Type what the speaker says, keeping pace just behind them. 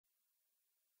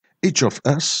Each of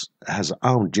us has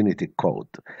our own genetic code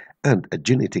and a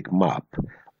genetic map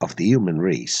of the human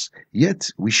race, yet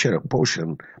we share a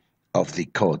portion of the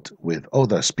code with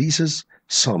other species,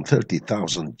 some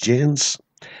 30,000 genes,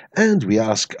 and we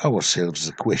ask ourselves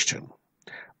the question: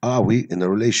 are we in a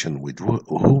relation with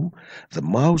whom? The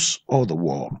mouse or the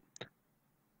worm?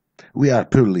 We are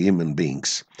purely human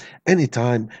beings.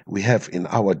 Anytime we have in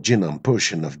our genome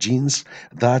portion of genes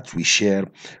that we share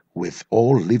with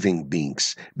all living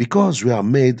beings, because we are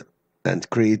made and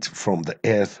created from the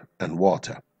earth and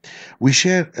water. We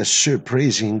share a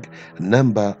surprising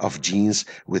number of genes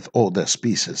with other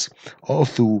species,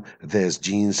 although these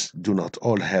genes do not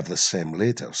all have the same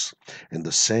letters in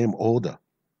the same order.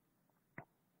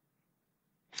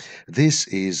 This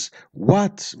is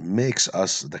what makes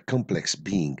us the complex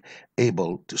being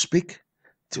able to speak,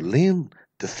 to learn,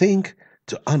 to think,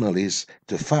 to analyze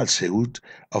the falsehood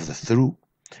of the truth,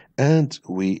 and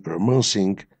we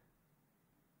renouncing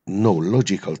no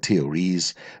logical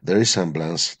theories, the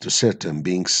resemblance to certain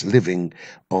beings living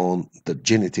on the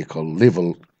genetical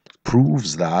level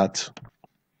proves that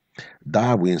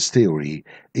Darwin's theory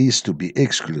is to be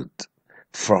excluded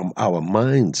from our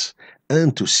minds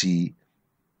and to see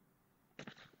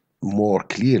more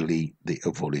clearly the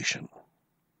evolution.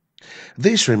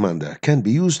 This reminder can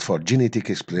be used for genetic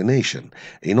explanation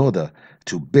in order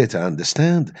to better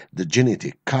understand the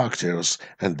genetic characters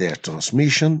and their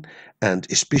transmission, and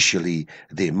especially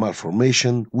the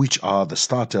malformation which are the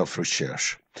start of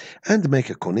research, and make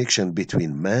a connection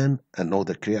between man and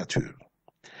other creature,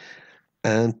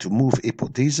 and to move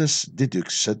hypotheses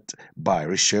deduced by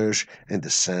research in the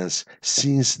sense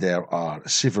since there are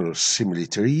several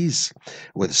similarities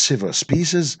with several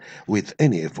species with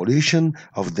any evolution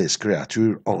of this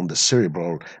creature on the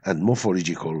cerebral and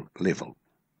morphological level,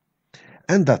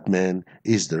 and that man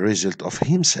is the result of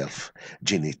himself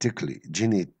genealogically,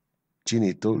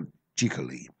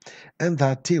 and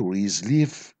that theories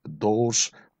leave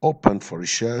doors open for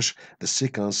research. The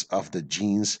sequence of the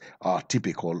genes are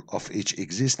typical of each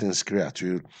existence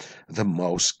creature. The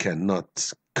mouse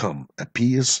cannot come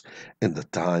appears in the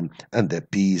time, and the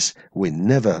bees will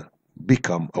never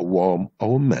become a worm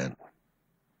or a man.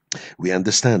 We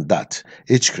understand that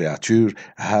each creature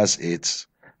has its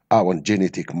own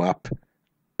genetic map,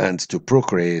 and to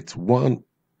procreate one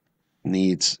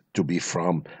needs to be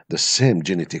from the same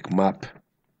genetic map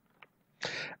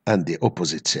and the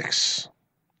opposite sex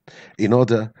in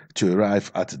order to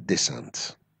arrive at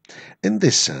descent. In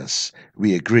this sense,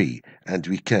 we agree, and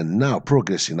we can now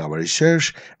progress in our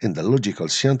research in the logical,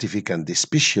 scientific, and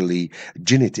especially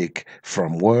genetic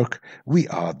framework. We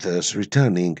are thus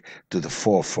returning to the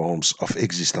four forms of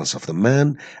existence of the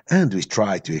man, and we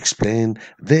try to explain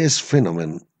this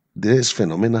phenomena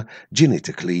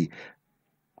genetically.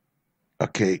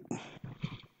 Okay,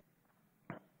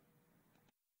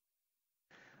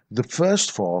 the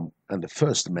first form and the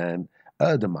first man,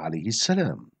 Adam alayhi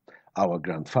salam, our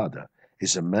grandfather,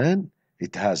 is a man.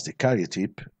 It has the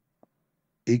karyotype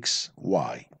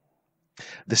XY.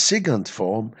 The second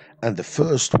form and the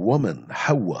first woman,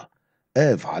 Hawa,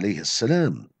 Eve alayhi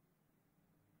salam,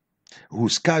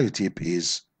 whose karyotype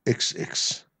is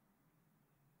XX.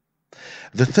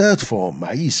 The third form,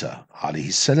 Isa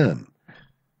alayhi salam,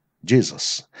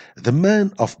 Jesus, the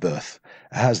man of birth,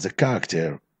 has the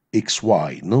character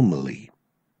XY normally.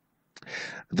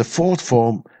 The fourth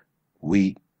form,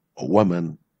 we, or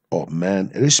woman, or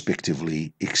man,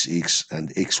 respectively XX and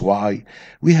XY,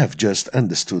 we have just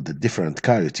understood the different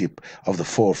karyotype of the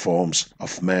four forms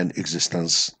of man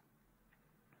existence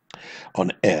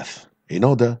on Earth. In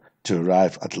order to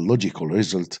arrive at a logical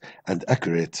result and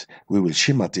accurate, we will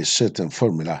schematize certain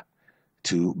formula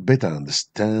to better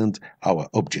understand our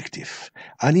objective.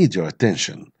 I need your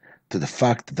attention to the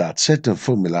fact that certain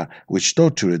formula which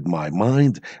tortured my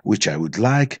mind, which I would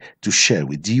like to share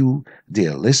with you,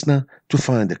 dear listener, to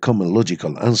find a common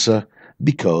logical answer,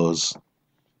 because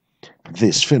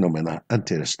this phenomena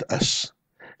interests us,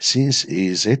 since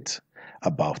is it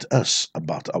about us,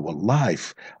 about our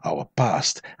life, our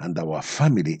past, and our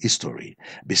family history.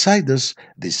 Beside us,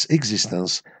 this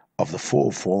existence of the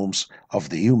four forms of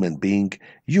the human being,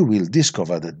 you will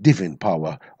discover the divine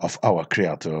power of our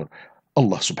Creator,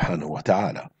 Allah subhanahu wa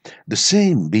ta'ala. The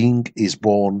same being is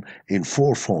born in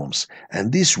four forms,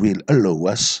 and this will allow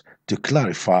us to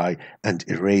clarify and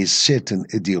erase certain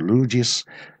ideologies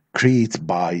created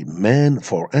by man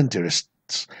for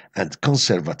interests and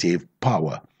conservative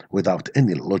power without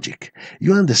any logic.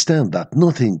 You understand that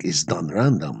nothing is done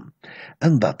random,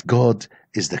 and that God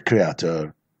is the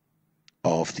creator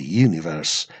of the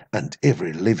universe and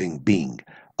every living being.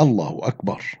 Allahu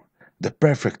Akbar. The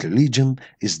perfect religion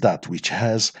is that which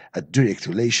has a direct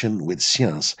relation with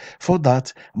science. For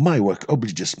that, my work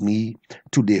obliges me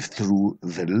to live through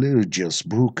the religious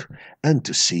book and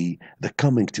to see the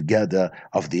coming together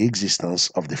of the existence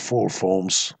of the four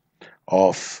forms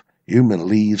of human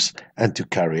lives and to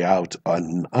carry out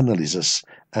an analysis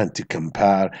and to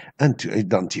compare and to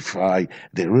identify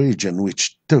the religion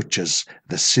which touches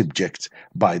the subject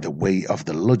by the way of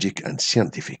the logic and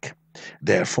scientific.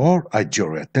 Therefore, I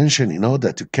draw your attention in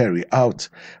order to carry out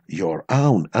your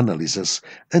own analysis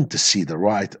and to see the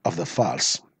right of the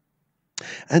false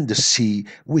and to see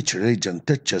which religion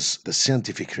touches the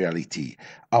scientific reality.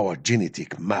 Our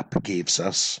genetic map gives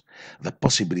us the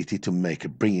possibility to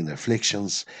make brain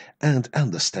reflections and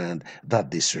understand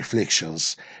that these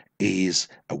reflections is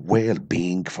a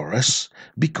well-being for us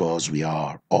because we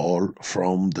are all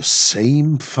from the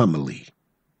same family.